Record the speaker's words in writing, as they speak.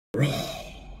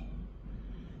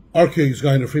RK's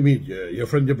Guy Free Media, your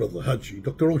friend, your brother, Haji,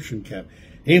 Dr. Ocean Camp,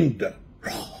 in the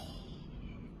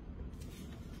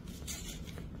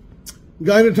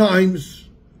Guyana Times,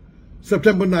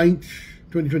 September 9th,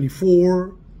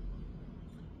 2024.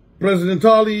 President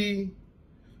Ali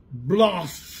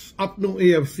blasts APNU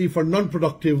AFC for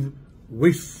non-productive,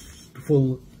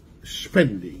 wasteful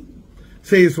spending.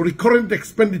 Says recurrent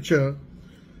expenditure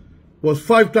was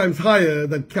 5 times higher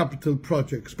than capital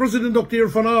projects. President Dr.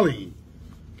 Irfaan Ali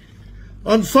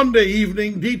on Sunday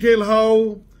evening detailed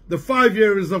how the 5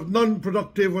 years of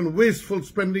non-productive and wasteful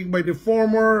spending by the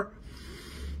former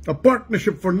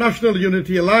Partnership for National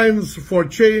Unity Alliance for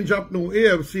Change APNU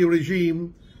AFC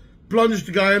regime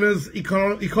plunged Guyana's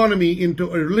economy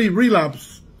into a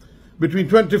relapse between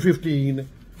 2015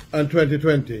 and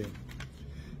 2020.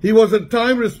 He was at the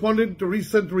time responding to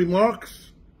recent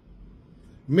remarks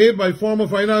made by former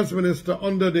finance minister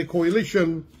under the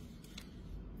coalition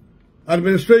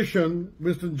administration,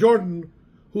 Mr. Jordan,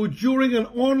 who during an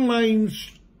online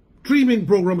streaming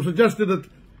program suggested that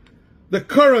the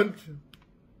current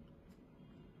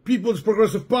People's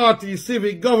Progressive Party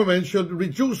civic government should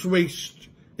reduce waste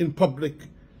in public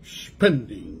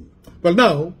spending. Well,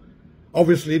 now,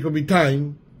 obviously, it will be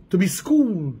time to be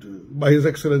schooled by His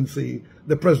Excellency,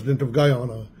 the President of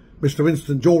Guyana, Mr.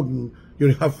 Winston Jordan.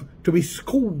 You have to be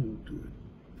schooled.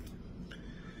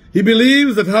 He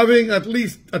believes that having at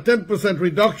least a 10%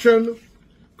 reduction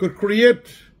could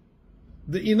create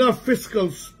the enough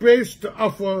fiscal space to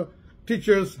offer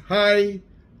teachers high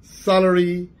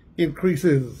salary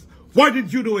increases. Why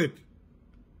did you do it,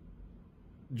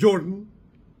 Jordan?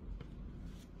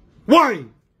 Why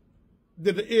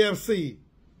did the AFC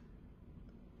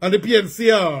and the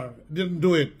PNCR didn't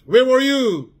do it? Where were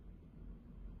you?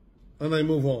 And I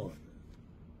move on.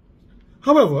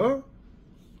 However,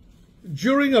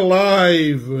 during a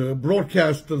live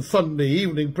broadcast on Sunday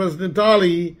evening, President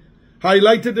Ali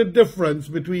highlighted the difference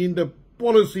between the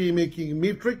policy-making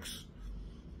matrix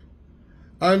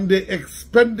and the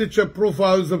expenditure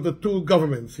profiles of the two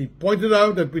governments. He pointed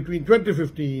out that between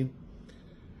 2015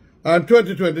 and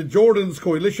 2020, Jordan's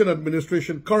coalition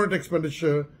administration current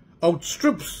expenditure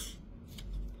outstrips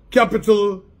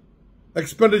capital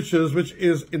expenditures, which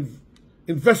is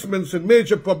investments in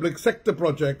major public sector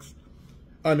projects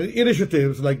and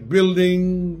initiatives like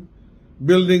buildings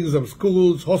of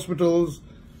schools, hospitals,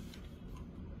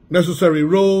 necessary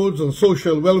roads, and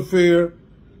social welfare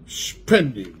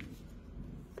spending.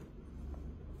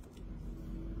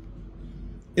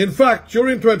 In fact,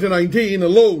 during 2019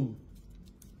 alone,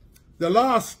 the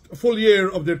last full year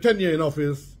of their tenure in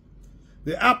office,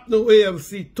 the APNU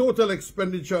AFC total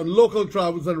expenditure on local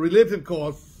travels and related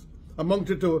costs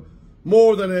amounted to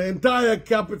more than an entire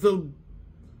capital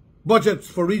budgets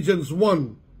for Regions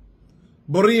 1,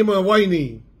 Borima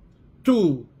Waini,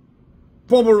 2,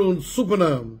 Pomeroon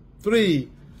Supanam, 3,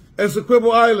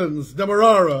 Essequibo Islands,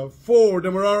 Demerara, 4,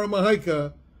 Demerara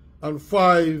Mahaika, and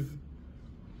 5,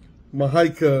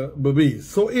 Mahaika Babis.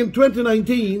 So in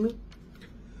 2019,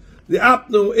 the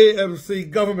APNU AFC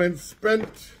government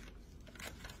spent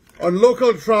on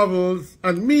local travels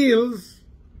and meals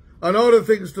and other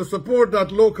things to support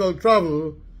that local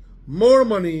travel more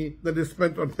money than they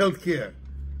spent on healthcare,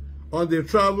 on their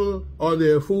travel, on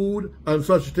their food, and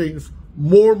such things.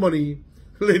 More money,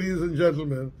 ladies and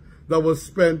gentlemen, that was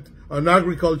spent on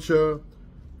agriculture,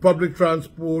 public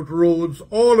transport, roads,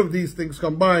 all of these things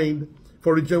combined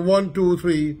for Region 1, 2,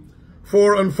 3,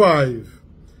 4, and 5.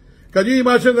 Can you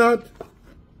imagine that?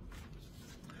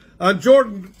 And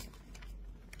Jordan,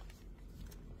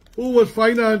 who was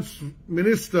finance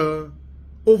minister,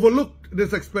 overlooked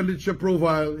this expenditure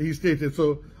profile, he stated.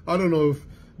 So I don't know if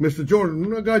Mr.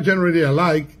 Jordan, a guy generally I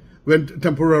like, went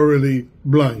temporarily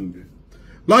blind.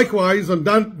 Likewise, on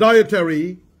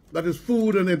dietary, that is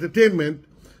food and entertainment,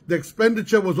 the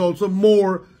expenditure was also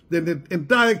more than the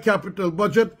entire capital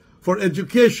budget for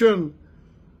education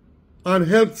and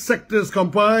health sectors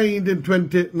combined in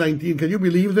 2019. Can you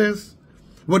believe this?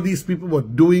 What these people were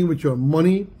doing with your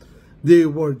money? They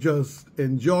were just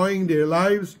enjoying their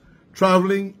lives,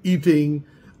 traveling, eating,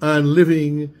 and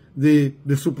living the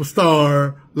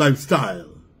superstar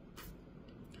lifestyle.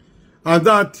 And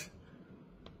that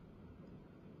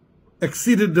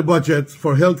exceeded the budgets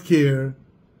for healthcare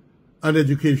and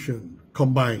education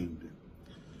combined.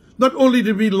 Not only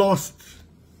did we lost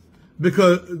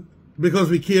because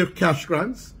we gave cash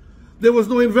grants, there was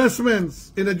no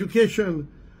investments in education,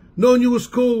 no new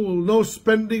school, no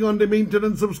spending on the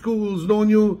maintenance of schools, no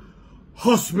new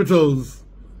hospitals.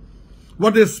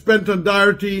 What they spent on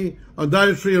dietary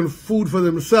and food for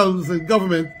themselves and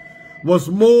government was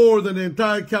more than the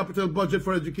entire capital budget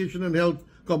for education and health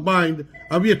combined,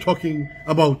 and we are talking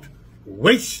about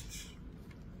waste.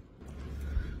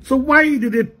 So why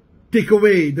did it take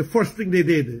away the first thing they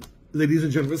did, ladies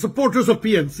and gentlemen? Supporters of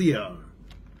PNCR,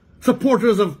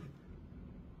 supporters of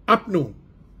APNU.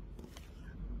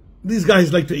 These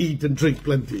guys like to eat and drink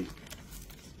plenty.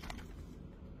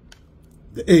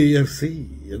 The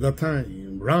AFC at that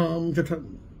time, Ram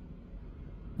Jatan.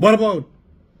 What about?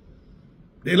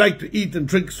 They like to eat and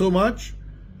drink so much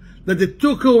that they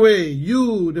took away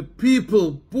you, the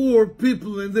people, poor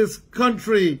people in this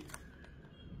country.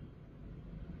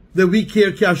 The We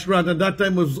Care cash grant at that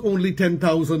time was only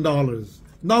 $10,000.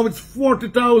 Now it's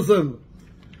 $40,000.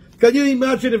 Can you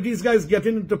imagine if these guys get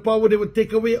into power, they would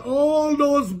take away all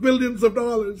those billions of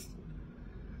dollars,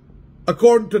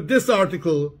 according to this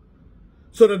article,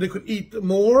 so that they could eat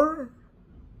more?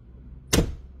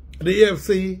 The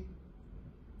AFC,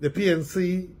 the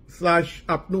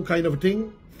PNC/APNU kind of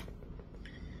thing.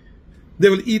 They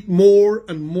will eat more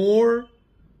and more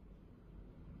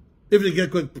if they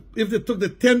took the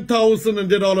 10,000 and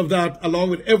did all of that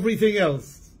along with everything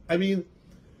else. I mean,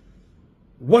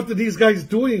 what are these guys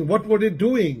doing? What were they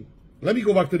doing? Let me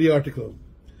go back to the article.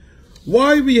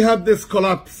 Why we had this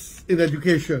collapse in the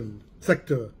education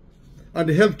sector and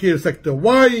the healthcare sector?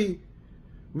 Why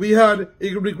we had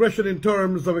a regression in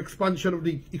terms of expansion of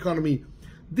the economy?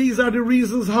 These are the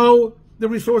reasons how the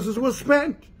resources were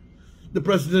spent. The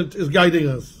president is guiding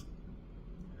us.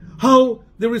 How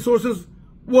the resources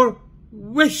were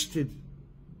wasted.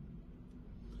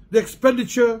 The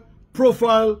expenditure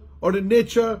profile or the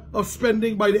nature of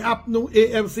spending by the APNU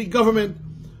AFC government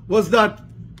was that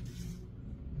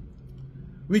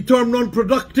we term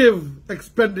non-productive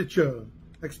expenditure.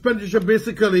 Expenditure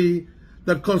basically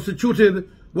that constituted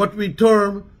what we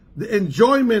term the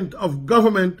enjoyment of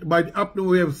government by the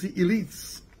APNU AFC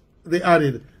elites. They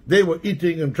added, they were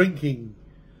eating and drinking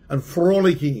and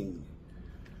frolicking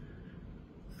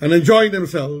and enjoying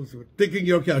themselves, taking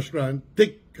your cash grant,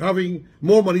 having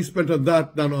more money spent on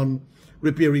that than on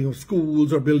repairing of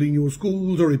schools or building new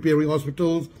schools or repairing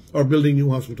hospitals or building new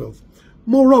hospitals.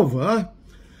 Moreover,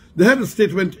 the head of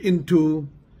state went on to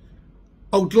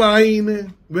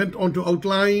outline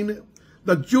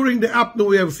that during the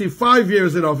APNU AFC 5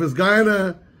 years in office,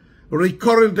 Guyana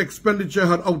recurrent expenditure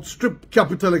had outstripped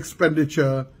capital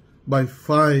expenditure by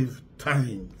 5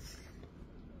 times.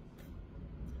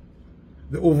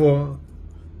 The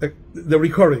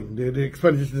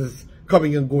expenditures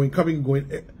coming and going,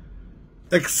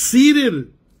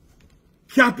 exceeded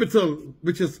capital,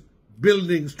 which is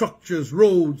building structures,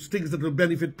 roads, things that will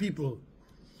benefit people.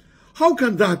 How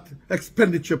can that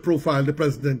expenditure profile, the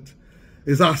president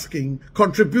is asking,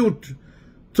 contribute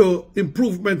to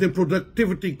improvement in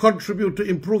productivity, contribute to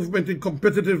improvement in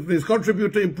competitiveness,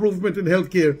 contribute to improvement in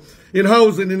healthcare, in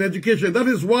housing, in education? That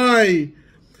is why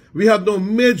we had no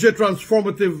major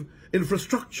transformative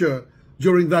infrastructure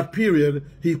during that period,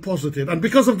 he posited. And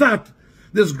because of that,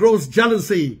 there's gross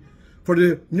jealousy for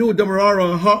the new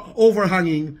Demerara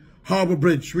overhanging Harbour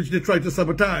Bridge, which they tried to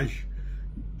sabotage.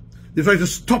 They tried to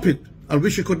stop it and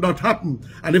wish it could not happen.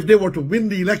 And if they were to win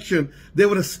the election, they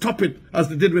would have stopped it as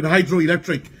they did with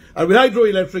hydroelectric. And with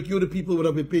hydroelectric, you, the people, would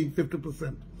have been paying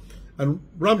 50%. And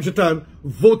Ramjatan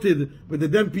voted with the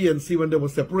then PNC when they were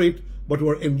separate, but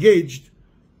were engaged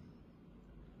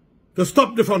to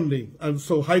stop the funding. And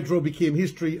so hydro became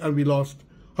history, and we lost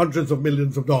hundreds of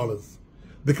millions of dollars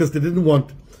because they didn't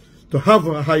want to have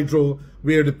a hydro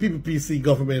where the PPPC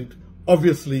government,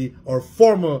 obviously, or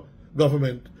former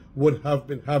government, would have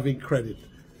been having credit.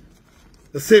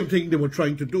 The same thing they were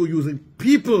trying to do, using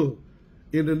people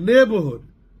in the neighborhood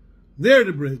near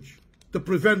the bridge to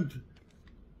prevent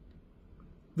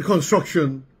the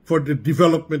construction for the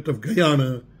development of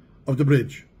Guyana of the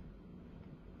bridge.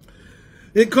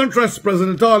 In contrast,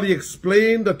 President Ali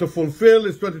explained that to fulfill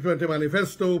his 2020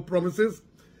 manifesto promises,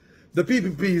 the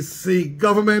PPPC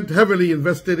government heavily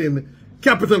invested in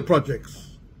capital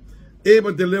projects aimed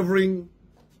at delivering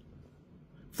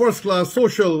first-class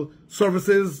social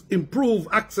services, improve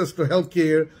access to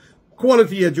healthcare,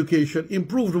 quality education,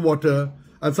 improved water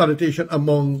and sanitation,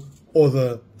 among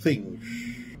other things.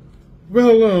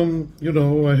 Well, you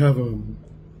know, I have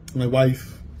my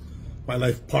wife, my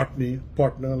life partner,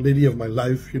 lady of my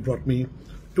life. She brought me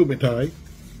 2 mithai.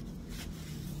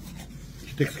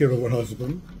 She takes care of her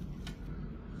husband.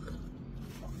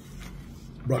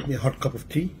 Brought me a hot cup of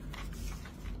tea.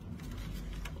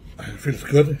 It feels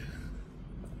good.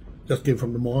 Just came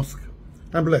from the mosque.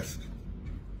 I'm blessed.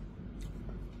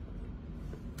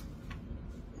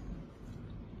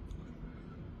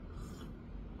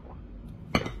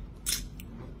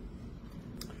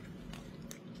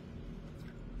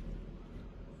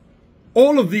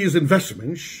 All of these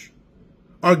investments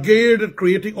are geared at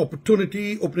creating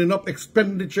opportunity, opening up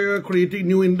expenditure, creating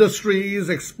new industries,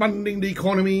 expanding the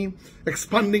economy,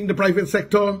 expanding the private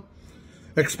sector,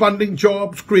 expanding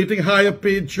jobs, creating higher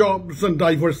paid jobs, and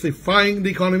diversifying the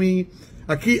economy.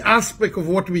 A key aspect of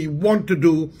what we want to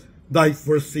do,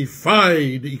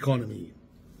 diversify the economy.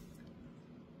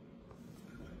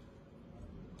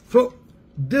 So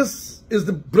this is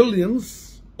the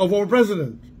brilliance of our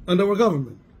president and our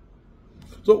government.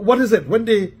 So what is it? When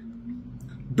they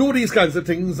do these kinds of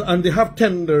things and they have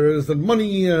tenders and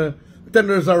money,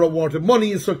 tenders are awarded,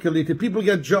 money is circulated, people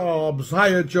get jobs,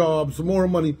 higher jobs, more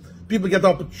money, people get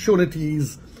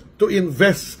opportunities to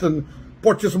invest and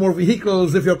purchase more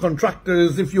vehicles if you're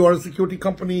contractors, if you are a security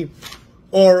company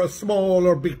or a small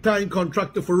or big time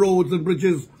contractor for roads and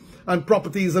bridges and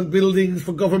properties and buildings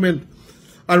for government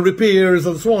and repairs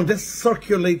and so on. This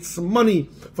circulates money.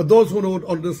 For those who don't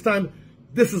understand,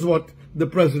 this is what the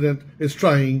president is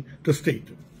trying to state.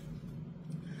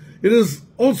 It is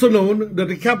also known that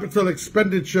the capital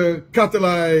expenditure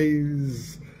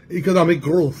catalyzes economic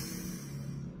growth.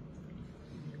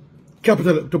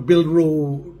 Capital to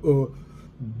build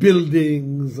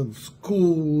buildings and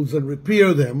schools and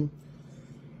repair them,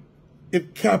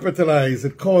 it capitalizes,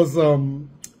 it causes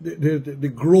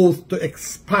the growth to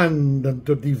expand and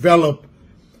to develop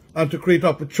and to create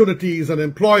opportunities and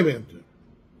employment.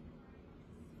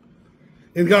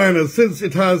 In Guyana, since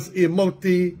it has a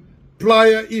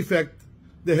multiplier effect,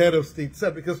 the head of state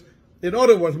said, because, in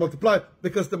other words, multiply,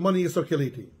 because the money is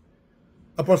circulating.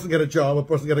 A person get a job, a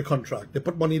person get a contract, they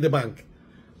put money in the bank,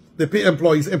 they pay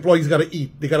employees got to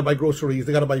eat, they got to buy groceries,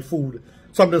 they got to buy food,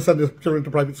 some of them send their children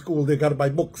to private school, they got to buy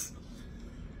books,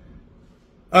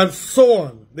 and so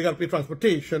on. They got to pay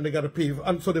transportation, they got to pay,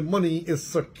 and so the money is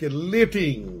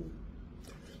circulating.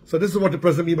 So this is what the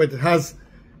president means by it has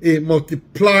a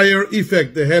multiplier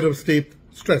effect, the head of state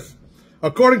stressed.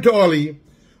 According to Ollie,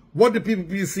 what the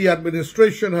PPPC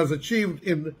administration has achieved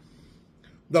in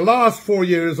the last 4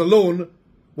 years alone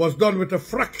was done with a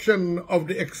fraction of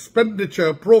the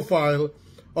expenditure profile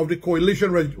of the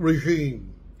coalition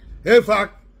regime. In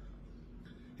fact,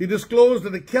 he disclosed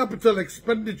that the capital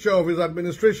expenditure of his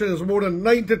administration is more than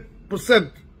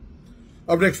 90%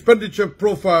 of the expenditure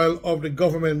profile of the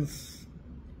government's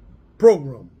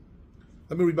program.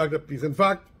 Let me read back that, please. In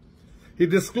fact, he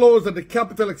disclosed that the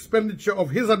capital expenditure of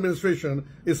his administration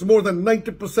is more than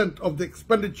 90% of the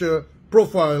expenditure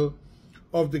profile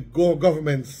of the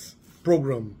government's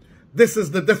program. This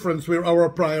is the difference where our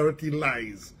priority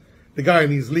lies, the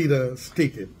Guyanese leader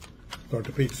stated. Go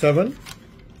to page 7.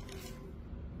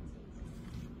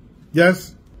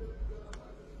 Yes?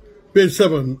 Page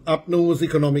 7, APNU's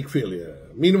economic failure.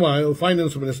 Meanwhile,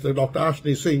 Finance Minister Dr.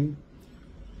 Ashley Singh,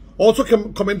 also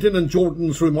commenting on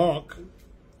Jordan's remark,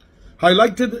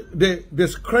 highlighted the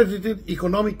discredited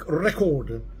economic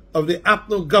record of the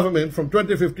APNU government from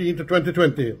 2015 to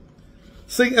 2020.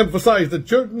 Singh emphasized that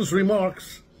Jordan's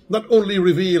remarks not only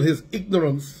reveal his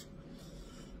ignorance,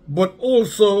 but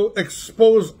also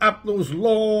expose APNU's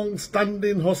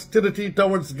long-standing hostility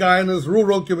towards Guyana's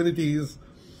rural communities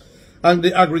and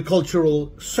the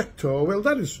agricultural sector. Well,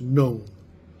 that is known.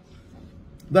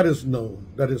 That is known.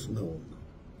 That is known.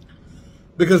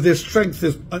 Because their strength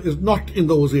is not in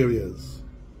those areas.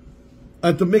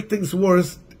 And to make things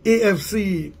worse,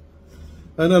 AFC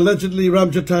and allegedly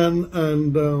Ramjatan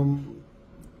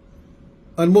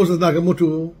and Moses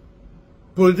Nagamutu,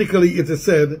 politically it is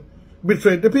said,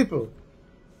 betrayed the people.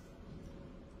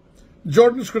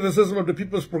 Jordan's criticism of the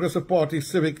People's Progressive Party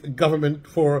civic government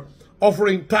for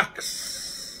offering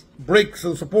tax breaks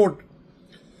and support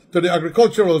to the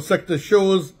agricultural sector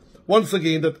shows once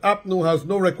again that APNU has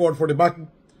no record for the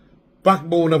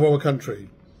backbone of our country,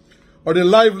 or the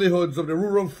livelihoods of the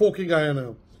rural folk in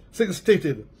Guyana. Singh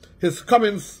stated, his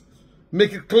comments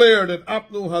make it clear that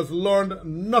APNU has learned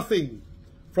nothing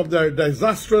from their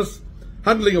disastrous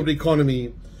handling of the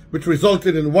economy, which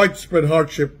resulted in widespread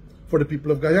hardship for the people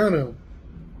of Guyana.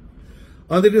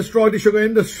 And they destroyed the sugar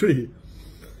industry.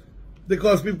 They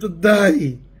caused people to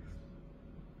die.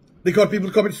 They caused people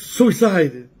to commit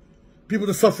suicide. People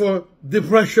to suffer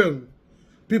depression,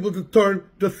 people to turn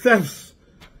to thefts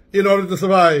in order to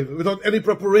survive without any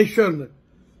preparation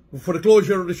for the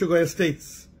closure of the sugar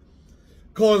estates,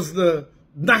 caused the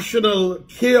national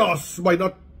chaos by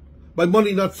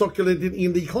money not circulating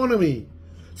in the economy.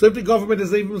 So if the government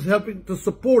is even helping to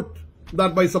support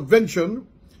that by subvention,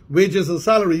 wages and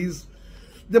salaries,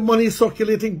 the money is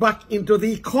circulating back into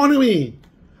the economy.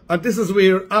 And this is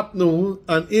where APNU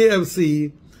and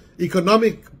AFC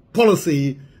economic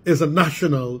policy is a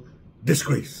national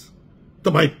disgrace,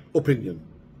 to my opinion.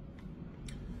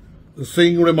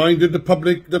 Singh reminded the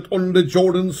public that under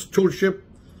Jordan's stewardship,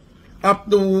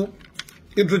 APNU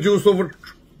introduced over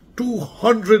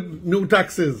 200 new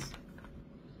taxes,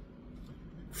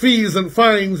 fees and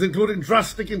fines, including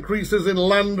drastic increases in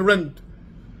land rent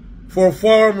for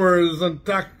farmers and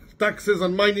taxes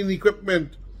on mining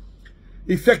equipment,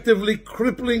 effectively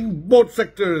crippling both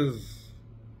sectors.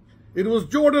 It was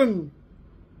Jordan,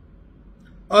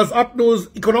 as APNU's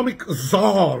economic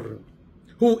czar,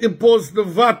 who imposed the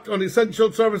VAT on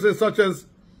essential services such as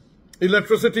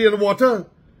electricity and water.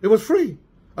 It was free.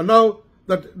 And now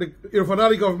that the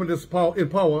Irfaan government is in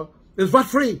power, it's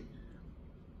VAT-free.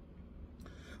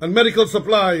 And medical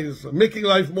supplies, making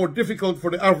life more difficult for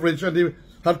the average, and they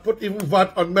had put even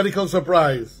VAT on medical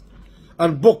supplies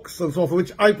and books and so forth,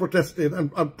 which I protested,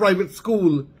 and private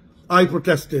school, I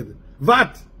protested.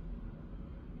 VAT.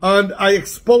 And I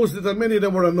exposed it, and many of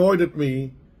them were annoyed at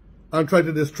me and tried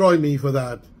to destroy me for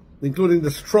that, including the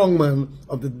strongman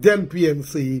of the then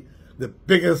PNC, the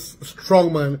biggest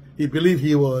strongman he believed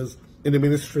he was in the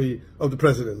ministry of the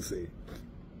presidency.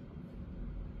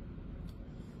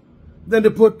 Then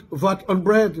they put VAT on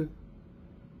bread.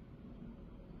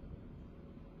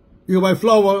 You buy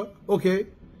flour, okay,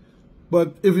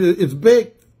 but if it's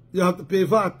baked, you have to pay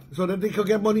VAT so that they can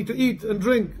get money to eat and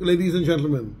drink, ladies and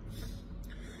gentlemen.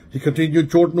 He continued,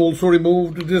 Jordan also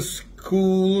removed the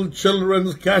school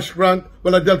children's cash grant.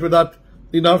 Well, I dealt with that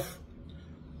enough.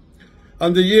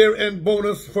 And the year-end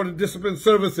bonus for the discipline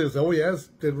services. Oh, yes,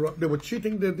 they were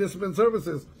cheating the discipline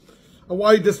services. And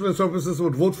why discipline services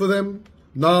would vote for them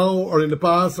now or in the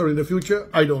past or in the future,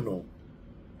 I don't know.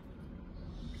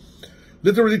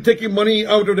 Literally taking money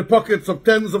out of the pockets of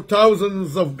tens of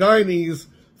thousands of Guyanese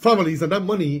families, and that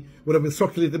money would have been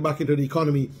circulated back into the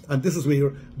economy. And this is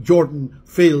where Jordan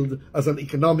failed as an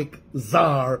economic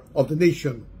czar of the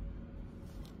nation.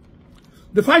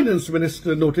 The finance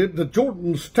minister noted that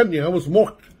Jordan's tenure was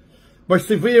marked by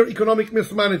severe economic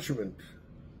mismanagement,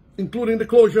 including the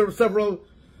closure of several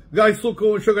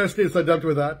Gaisuko and sugar estates. I dealt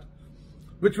with that,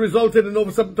 which resulted in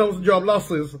over 7,000 job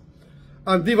losses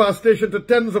and devastation to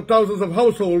tens of thousands of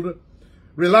households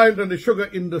reliant on the sugar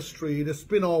industry, the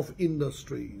spin-off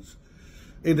industries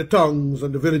in the towns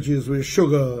and the villages with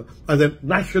sugar, and then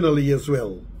nationally as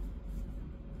well.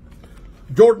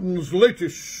 Jordan's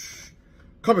latest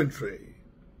commentary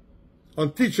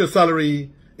on teacher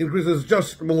salary increases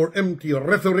just more empty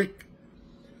rhetoric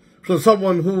from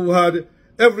someone who had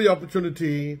every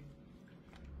opportunity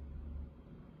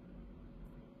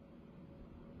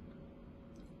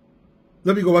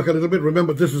Let me go back a little bit.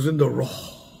 Remember, this is in the raw.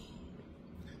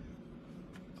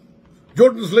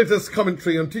 Jordan's latest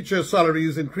commentary on teacher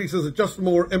salaries increases just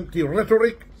more empty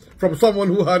rhetoric from someone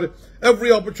who had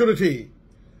every opportunity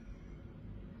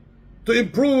to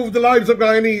improve the lives of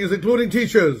Guyanese, including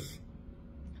teachers,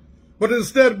 but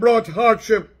instead brought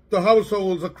hardship to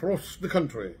households across the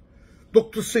country.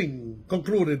 Dr. Singh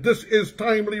concluded this is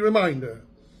timely reminder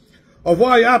of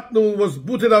why APNU was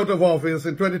booted out of office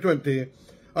in 2020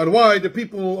 and why the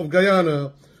people of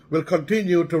Guyana will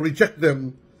continue to reject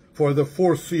them for the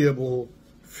foreseeable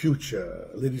future.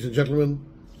 Ladies and gentlemen,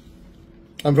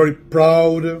 I'm very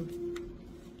proud of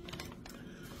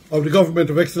the government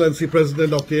of Excellency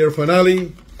President Dr.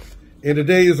 Irfaan. In the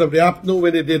days of the APNU,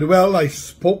 when they did well, I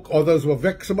spoke, others were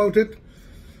vexed about it,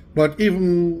 but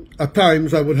even at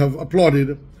times I would have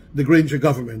applauded the Granger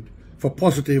government for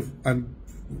positive and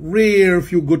rare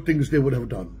few good things they would have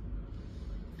done.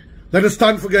 Let us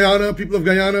stand for Guyana, people of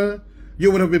Guyana.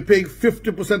 You would have been paying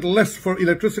 50% less for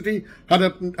electricity had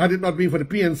it not been for the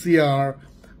PNCR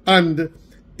and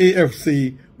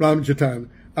AFC, Ramjatan,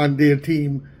 and their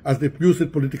team as they use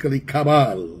it politically,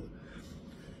 cabal.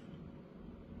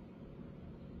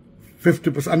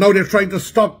 50%. And now they're trying to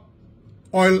stop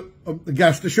oil,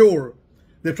 gas to shore.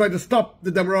 They're trying to stop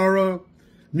the Demerara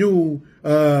new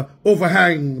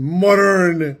overhang,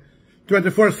 modern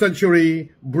 21st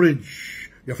century bridge.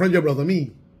 Your friend, your brother, me,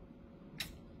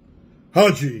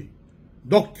 Haji,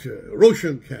 Dr.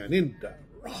 Roshan Khan, Inta.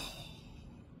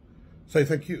 Say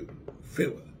thank you.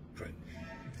 Farewell.